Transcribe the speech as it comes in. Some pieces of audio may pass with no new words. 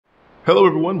Hello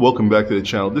everyone, welcome back to the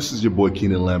channel. This is your boy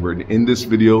Keenan Lambert, and in this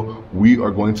video we are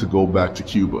going to go back to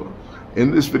Cuba.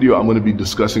 In this video I'm going to be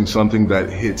discussing something that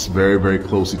hits very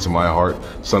closely to my heart,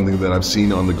 something that I've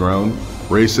seen on the ground: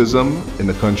 racism in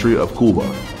the country of Cuba.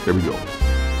 Here we go.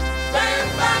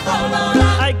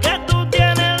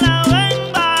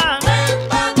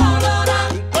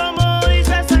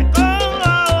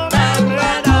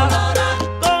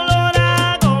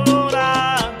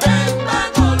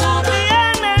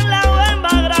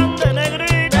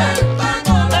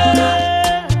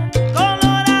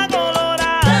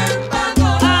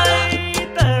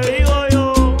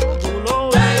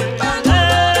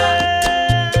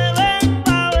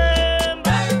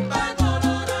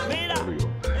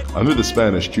 Under the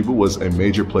Spanish, Cuba was a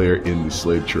major player in the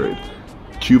slave trade.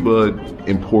 Cuba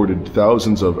imported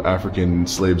thousands of African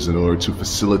slaves in order to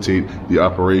facilitate the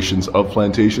operations of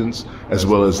plantations, as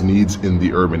well as needs in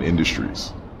the urban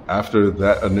industries. After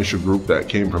that initial group that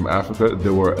came from Africa,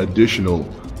 there were additional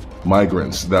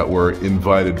migrants that were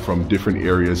invited from different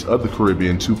areas of the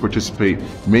Caribbean to participate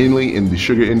mainly in the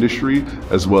sugar industry,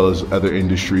 as well as other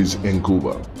industries in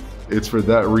Cuba. It's for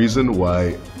that reason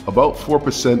why about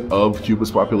 4% of Cuba's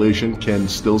population can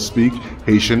still speak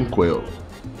Haitian Creole.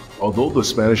 Although the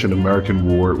Spanish and American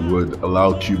War would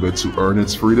allow Cuba to earn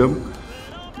its freedom,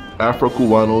 Afro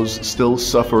Cubanos still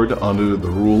suffered under the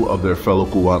rule of their fellow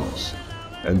Cubanos.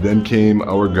 And then came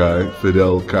our guy,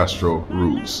 Fidel Castro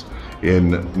Ruz.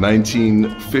 In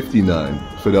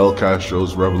 1959, Fidel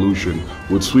Castro's revolution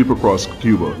would sweep across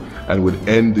Cuba and would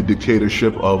end the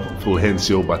dictatorship of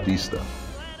Fulgencio Batista.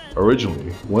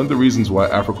 Originally, one of the reasons why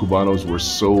Afro Cubanos were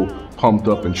so pumped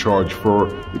up and charged for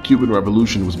the Cuban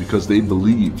Revolution was because they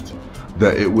believed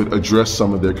that it would address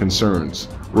some of their concerns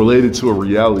related to a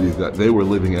reality that they were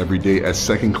living every day as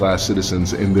second-class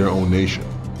citizens in their own nation.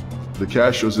 The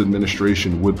Castro's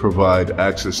administration would provide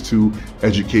access to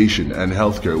education and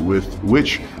healthcare, with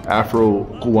which Afro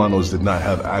Cubanos did not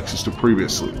have access to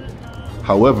previously.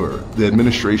 However, the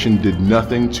administration did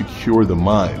nothing to cure the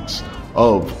minds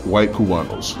of white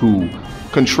Cubanos who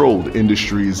controlled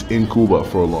industries in Cuba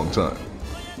for a long time.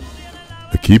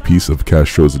 A key piece of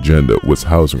Castro's agenda was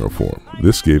housing reform.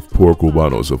 This gave poor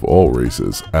Cubanos of all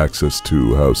races access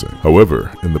to housing.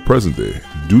 However, in the present day,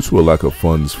 due to a lack of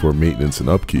funds for maintenance and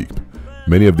upkeep,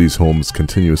 many of these homes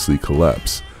continuously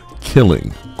collapse,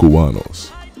 killing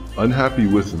Cubanos. Unhappy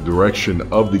with the direction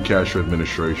of the Castro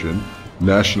administration,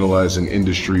 nationalizing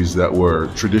industries that were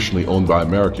traditionally owned by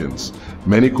Americans,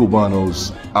 many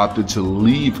Cubanos opted to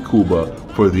leave Cuba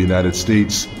for the United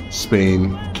States,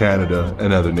 Spain, Canada,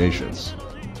 and other nations.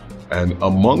 And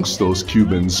amongst those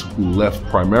Cubans who left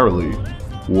primarily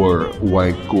were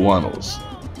white Cubanos,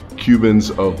 Cubans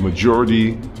of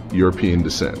majority European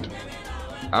descent.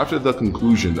 After the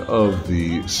conclusion of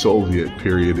the Soviet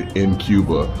period in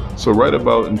Cuba, so right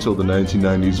about until the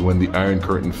 1990s when the Iron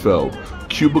Curtain fell,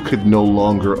 Cuba could no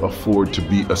longer afford to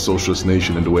be a socialist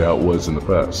nation in the way how it was in the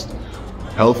past.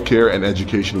 Healthcare and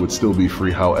education would still be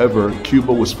free. However,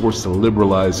 Cuba was forced to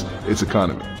liberalize its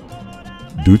economy.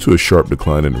 Due to a sharp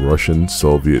decline in Russian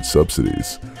Soviet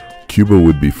subsidies, Cuba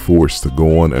would be forced to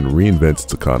go on and reinvent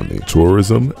its economy.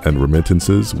 Tourism and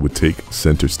remittances would take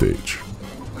center stage.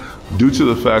 Due to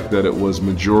the fact that it was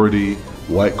majority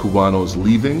white Cubanos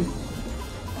leaving,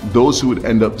 those who would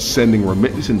end up sending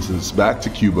remittances back to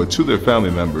Cuba to their family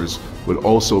members would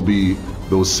also be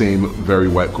those same very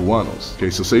white Cubanos. Okay,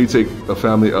 so say you take a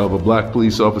family of a black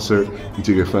police officer, you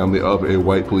take a family of a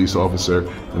white police officer,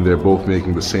 and they're both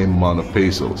making the same amount of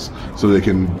pesos, so they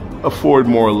can afford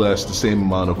more or less the same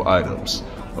amount of items.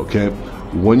 Okay,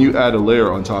 when you add a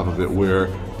layer on top of it where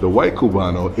the white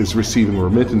Cubano is receiving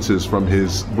remittances from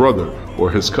his brother or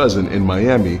his cousin in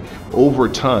Miami, over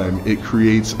time it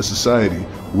creates a society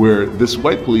where this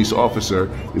white police officer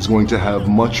is going to have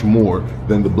much more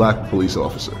than the black police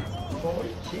officer.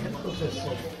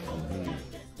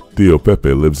 Theo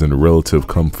Pepe lives in relative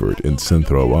comfort in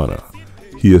Centro Habana.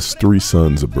 He has 3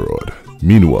 sons abroad.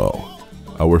 Meanwhile,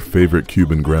 our favorite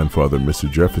Cuban grandfather, Mr.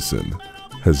 Jefferson,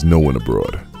 has no one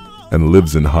abroad and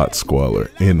lives in hot squalor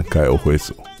in Cayo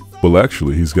Hueso. Well,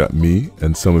 actually, he's got me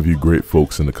and some of you great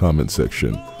folks in the comment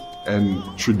section. And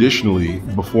traditionally,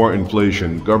 before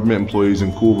inflation, government employees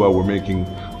in Cuba were making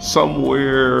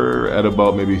somewhere at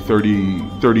about maybe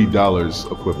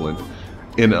 $30 equivalent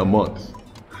in a month.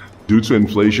 Due to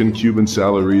inflation, Cuban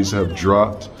salaries have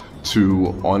dropped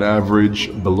to, on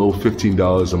average, below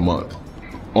 $15 a month.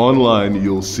 Online,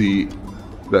 you'll see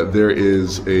that there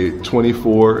is a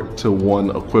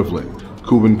 24-to-1 equivalent,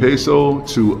 Cuban peso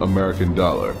to American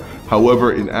dollar.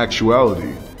 However, in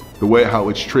actuality, the way how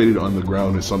it's traded on the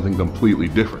ground is something completely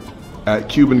different. At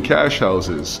Cuban cash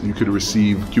houses, you could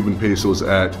receive Cuban pesos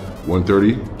at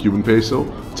 130 Cuban peso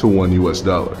to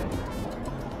 $1.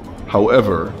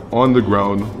 However, on the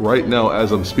ground, right now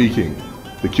as I'm speaking,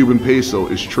 the Cuban peso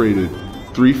is traded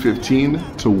 315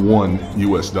 to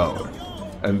 $1.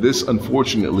 And this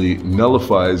unfortunately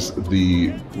nullifies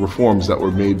the reforms that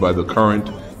were made by the current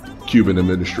Cuban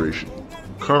administration.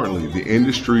 Currently, the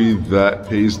industry that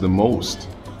pays the most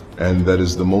and that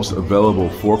is the most available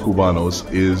for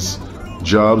Cubanos is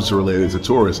jobs related to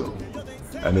tourism.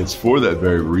 And it's for that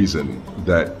very reason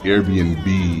that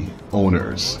Airbnb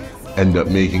owners end up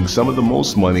making some of the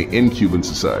most money in Cuban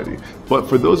society. But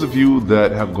for those of you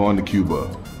that have gone to Cuba,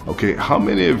 okay, how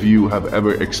many of you have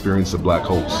ever experienced a black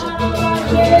host?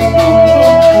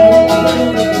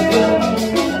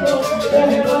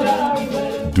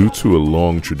 Due to a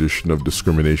long tradition of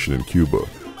discrimination in Cuba,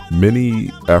 many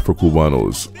Afro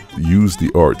Cubanos use the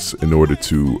arts in order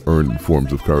to earn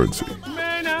forms of currency.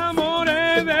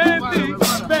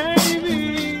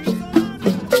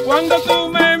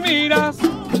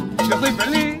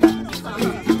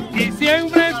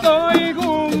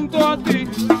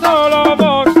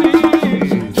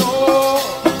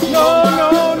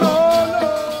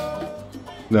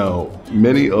 Now,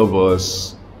 many of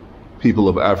us, people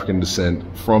of African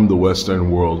descent from the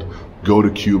Western world, go to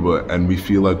Cuba and we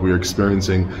feel like we're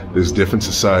experiencing this different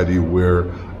society where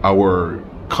our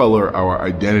color, our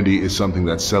identity is something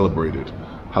that's celebrated.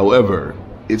 However,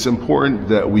 it's important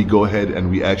that we go ahead and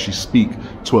we actually speak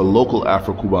to a local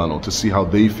Afro Cubano to see how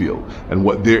they feel and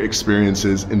what their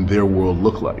experiences in their world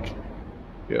look like.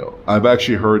 You know, I've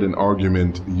actually heard an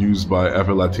argument used by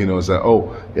Afro Latinos that,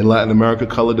 oh, in Latin America,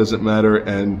 color doesn't matter,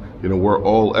 and you know, we're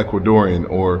all Ecuadorian,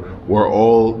 or we're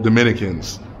all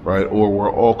Dominicans, right? Or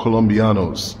we're all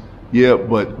Colombianos. Yeah,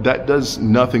 but that does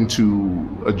nothing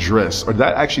to address, or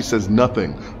that actually says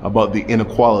nothing about the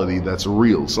inequality that's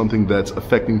real, something that's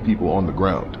affecting people on the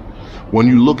ground. When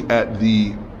you look at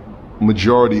the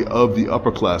majority of the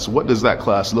upper class, what does that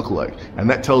class look like? And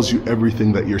that tells you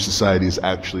everything that your society is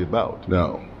actually about.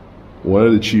 Now, one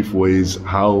of the chief ways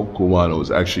how Cubanos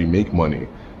actually make money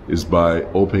is by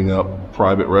opening up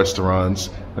private restaurants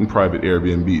and private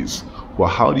Airbnbs. Well,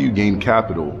 how do you gain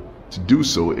capital to do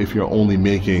so if you're only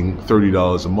making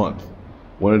 $30 a month?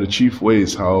 One of the chief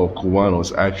ways how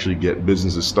Cubanos actually get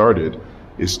businesses started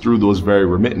is through those very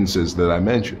remittances that I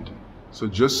mentioned. So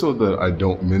just so that I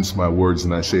don't mince my words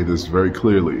and I say this very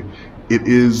clearly, it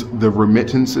is the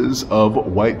remittances of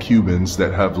white Cubans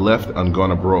that have left and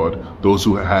gone abroad, those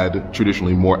who had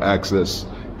traditionally more access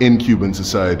in Cuban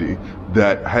society,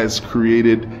 that has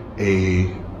created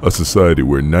a society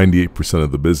where 98%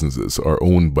 of the businesses are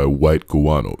owned by white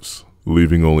Cubanos,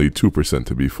 leaving only 2%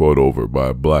 to be fought over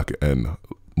by black and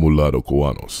mulatto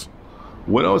Cubanos.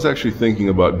 When I was actually thinking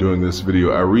about doing this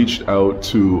video, I reached out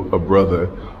to a brother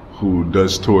who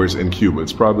does tours in Cuba.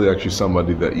 It's probably actually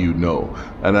somebody that you know.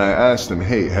 And I asked him,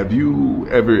 hey, have you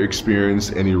ever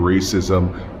experienced any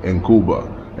racism in Cuba?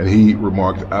 And he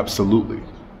remarked, absolutely.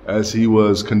 As he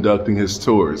was conducting his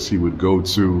tours, he would go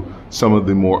to some of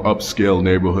the more upscale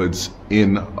neighborhoods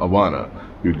in Havana.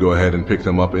 He would go ahead and pick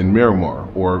them up in Miramar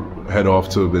or head off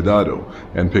to Vedado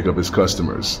and pick up his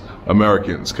customers,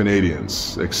 Americans,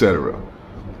 Canadians, etc.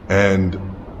 And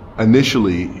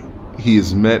initially, he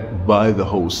is met by the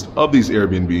host of these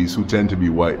Airbnbs, who tend to be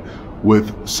white,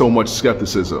 with so much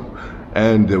skepticism.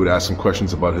 And they would ask him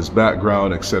questions about his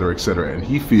background, etc., etc. And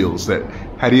he feels that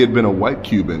had he had been a white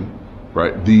Cuban,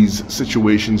 right, these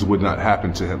situations would not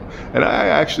happen to him. And I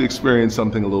actually experienced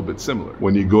something a little bit similar.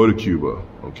 When you go to Cuba,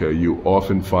 okay, you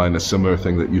often find a similar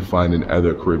thing that you find in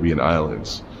other Caribbean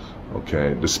islands,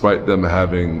 okay? Despite them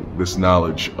having this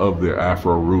knowledge of their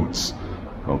Afro roots,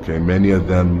 okay, many of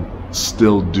them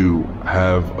still do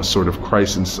have a sort of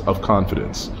crisis of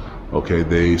confidence, okay?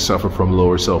 They suffer from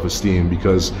lower self-esteem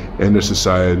because in their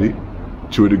society,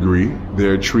 to a degree,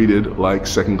 they're treated like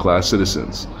second-class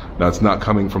citizens. Now, it's not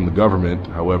coming from the government,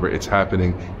 however, it's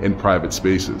happening in private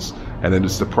spaces. And it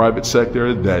is the private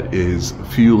sector that is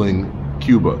fueling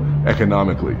Cuba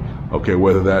economically, okay,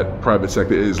 whether that private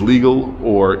sector is legal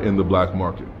or in the black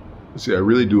market. See, I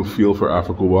really do feel for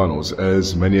Afro Cubanos,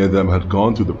 as many of them have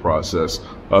gone through the process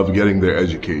of getting their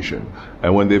education.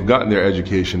 And when they've gotten their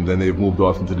education, then they've moved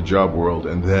off into the job world,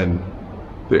 and then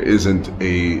there isn't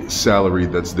a salary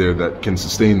that's there that can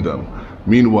sustain them.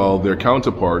 Meanwhile, their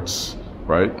counterparts,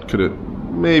 right, could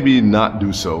maybe not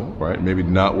do so, right, maybe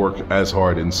not work as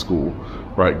hard in school,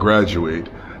 right, graduate,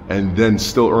 and then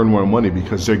still earn more money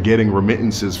because they're getting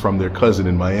remittances from their cousin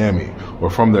in Miami, or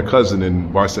from their cousin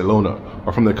in Barcelona,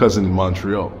 or from their cousin in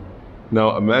Montreal.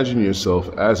 Now imagine yourself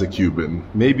as a Cuban.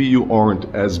 Maybe you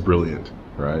aren't as brilliant,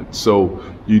 right? So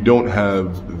you don't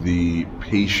have the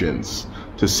patience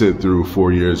to sit through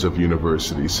 4 years of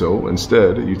university. So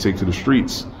instead, you take to the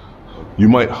streets. You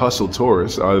might hustle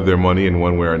tourists out of their money in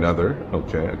one way or another.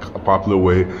 Okay, a popular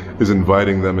way is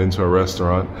inviting them into a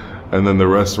restaurant, and then the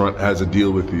restaurant has a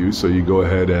deal with you, so you go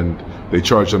ahead and they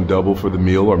charge them double for the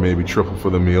meal or maybe triple for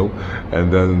the meal,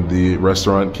 and then the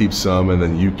restaurant keeps some and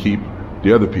then you keep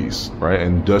the other piece, right?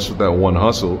 And just with that one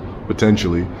hustle,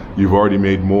 potentially, you've already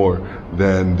made more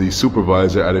than the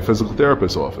supervisor at a physical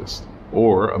therapist's office.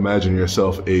 Or imagine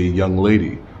yourself a young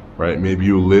lady, right? Maybe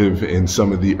you live in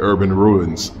some of the urban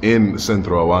ruins in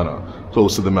Centro Habana,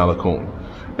 close to the Malecón.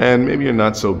 And maybe you're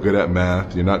not so good at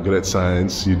math, you're not good at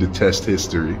science, you detest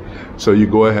history. So you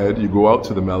go ahead, you go out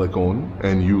to the Malecón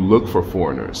and you look for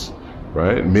foreigners,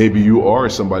 right? Maybe you are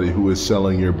somebody who is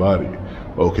selling your body,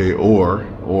 okay?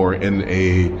 Or in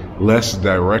a less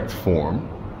direct form,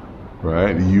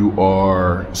 right? You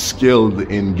are skilled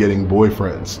in getting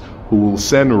boyfriends who will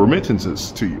send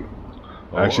remittances to you.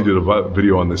 I actually did a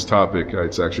video on this topic.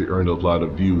 It's actually earned a lot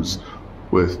of views,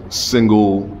 with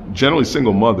generally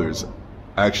single mothers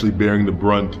actually bearing the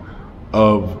brunt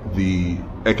of the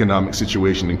economic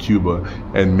situation in Cuba,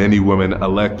 and many women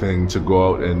electing to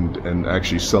go out and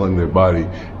actually selling their body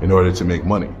in order to make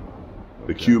money.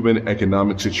 The Cuban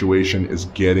economic situation is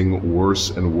getting worse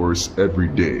and worse every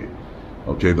day.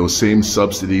 Okay, those same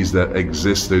subsidies that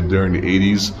existed during the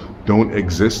 80s don't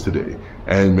exist today.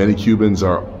 And many Cubans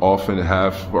are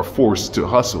forced to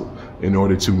hustle in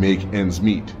order to make ends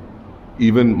meet.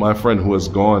 Even my friend who has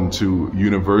gone to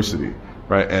university,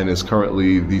 right, and is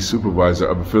currently the supervisor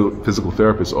of a physical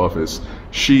therapist's office,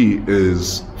 she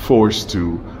is forced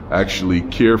to actually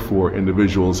care for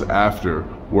individuals after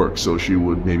work. So she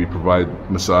would maybe provide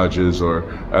massages or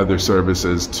other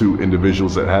services to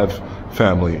individuals that have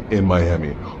family in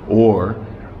Miami. Or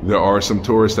there are some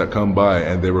tourists that come by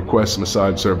and they request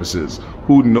massage services.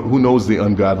 Who knows the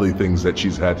ungodly things that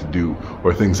she's had to do,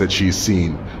 or things that she's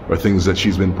seen, or things that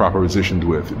she's been propositioned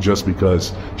with, just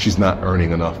because she's not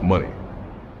earning enough money.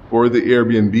 For the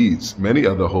Airbnbs, many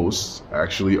of the hosts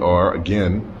actually are,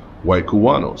 again, white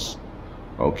Cubanos.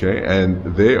 Okay, and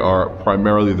they are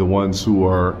primarily the ones who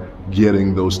are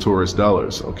getting those tourist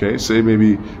dollars. Okay, say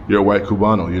maybe you're a white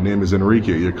Cubano, your name is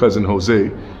Enrique, your cousin Jose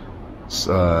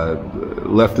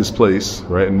left this place,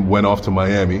 right, and went off to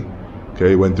Miami.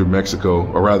 Okay, went through Mexico,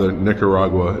 or rather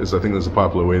Nicaragua is, I think there's a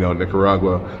popular way now,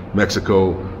 Nicaragua,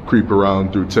 Mexico, creep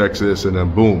around through Texas, and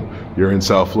then boom, you're in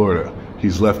South Florida.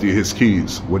 He's left you his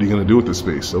keys. What are you going to do with the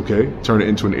space? Okay, turn it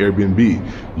into an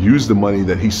Airbnb. Use the money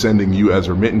that he's sending you as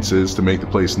remittances to make the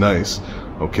place nice.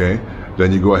 Okay,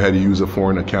 then you go ahead and use a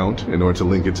foreign account in order to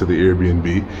link it to the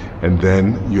Airbnb, and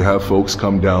then you have folks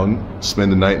come down,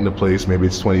 spend the night in the place. Maybe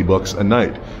it's $20 a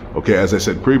night. Okay, as I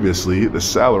said previously, the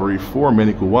salary for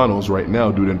many Cubanos right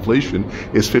now due to inflation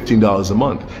is $15 a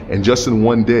month, and just in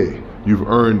one day you've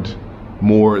earned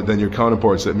more than your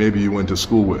counterparts that maybe you went to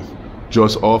school with,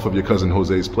 just off of your cousin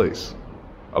Jose's place.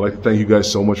 I'd like to thank you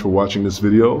guys so much for watching this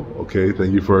video. Okay,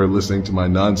 thank you for listening to my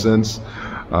nonsense.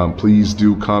 Please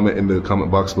do comment in the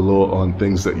comment box below on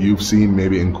things that you've seen,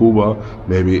 maybe in Cuba,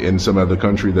 maybe in some other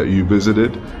country that you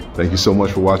visited. Thank you so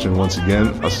much for watching once again.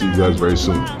 I'll see you guys very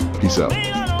soon. Peace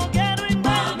out.